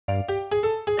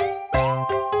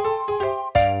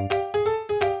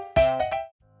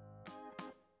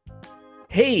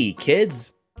Hey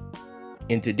kids!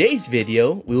 In today's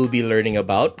video, we will be learning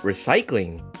about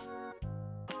recycling.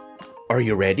 Are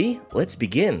you ready? Let's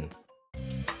begin.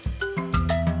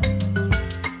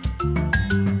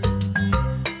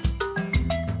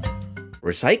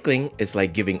 Recycling is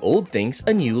like giving old things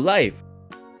a new life.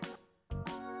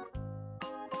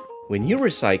 When you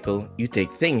recycle, you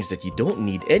take things that you don't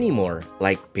need anymore,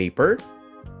 like paper,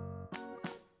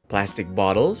 plastic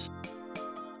bottles,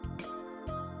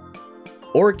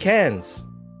 or cans,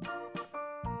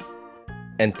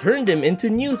 and turn them into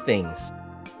new things.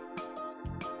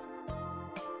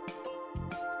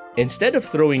 Instead of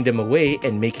throwing them away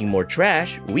and making more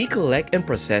trash, we collect and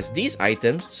process these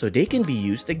items so they can be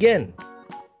used again.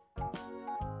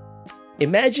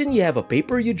 Imagine you have a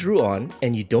paper you drew on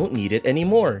and you don't need it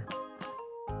anymore.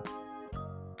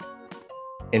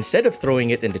 Instead of throwing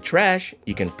it in the trash,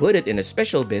 you can put it in a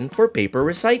special bin for paper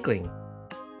recycling.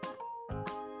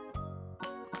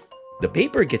 The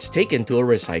paper gets taken to a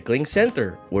recycling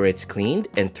center, where it's cleaned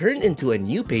and turned into a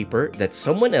new paper that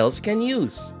someone else can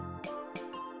use.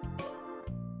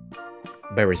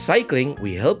 By recycling,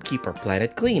 we help keep our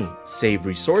planet clean, save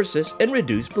resources, and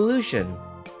reduce pollution.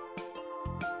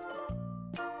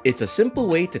 It's a simple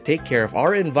way to take care of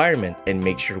our environment and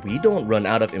make sure we don't run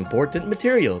out of important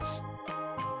materials.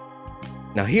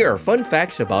 Now here are fun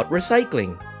facts about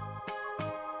recycling.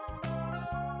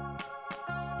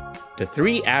 The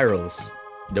 3 arrows.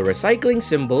 The recycling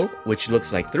symbol, which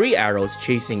looks like 3 arrows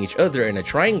chasing each other in a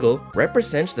triangle,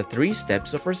 represents the 3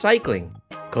 steps of recycling: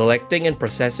 collecting and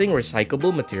processing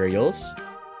recyclable materials,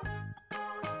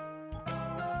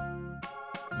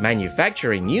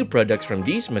 manufacturing new products from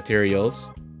these materials,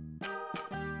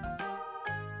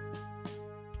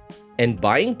 and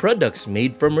buying products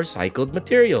made from recycled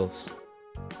materials.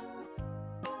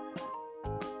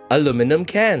 Aluminum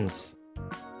cans.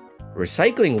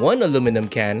 Recycling 1 aluminum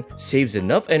can saves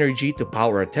enough energy to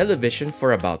power a television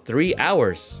for about 3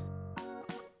 hours.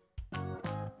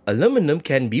 Aluminum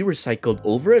can be recycled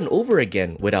over and over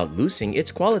again without losing its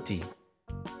quality.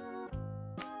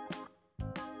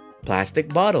 Plastic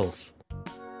bottles.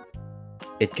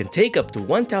 It can take up to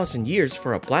 1,000 years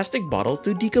for a plastic bottle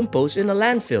to decompose in a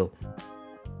landfill.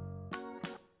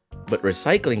 But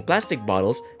recycling plastic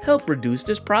bottles help reduce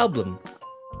this problem.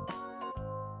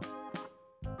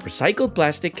 Recycled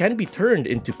plastic can be turned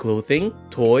into clothing,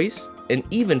 toys, and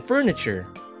even furniture.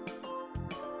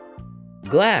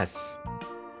 Glass.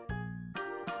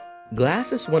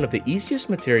 Glass is one of the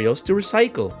easiest materials to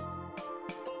recycle.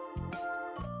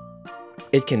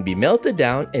 It can be melted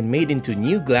down and made into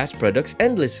new glass products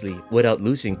endlessly without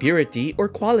losing purity or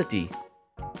quality.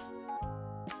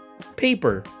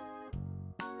 Paper.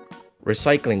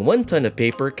 Recycling 1 ton of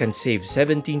paper can save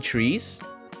 17 trees,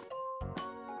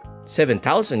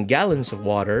 7,000 gallons of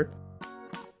water,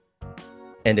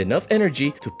 and enough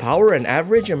energy to power an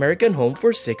average American home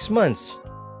for 6 months.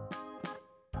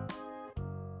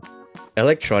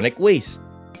 Electronic waste.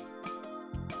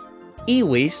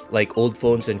 E-waste, like old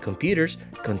phones and computers,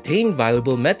 contain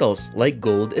valuable metals like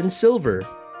gold and silver.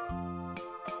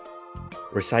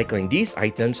 Recycling these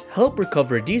items help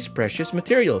recover these precious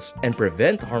materials and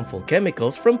prevent harmful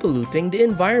chemicals from polluting the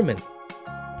environment.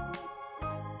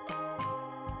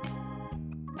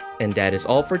 And that is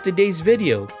all for today's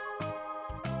video.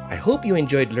 I hope you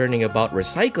enjoyed learning about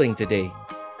recycling today.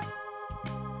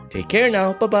 Take care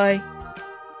now, bye-bye!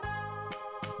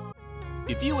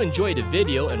 If you enjoyed the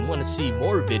video and want to see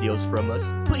more videos from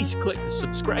us, please click the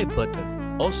subscribe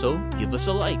button. Also, give us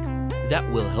a like. That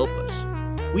will help us.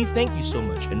 We thank you so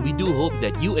much, and we do hope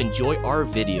that you enjoy our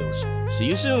videos. See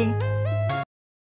you soon!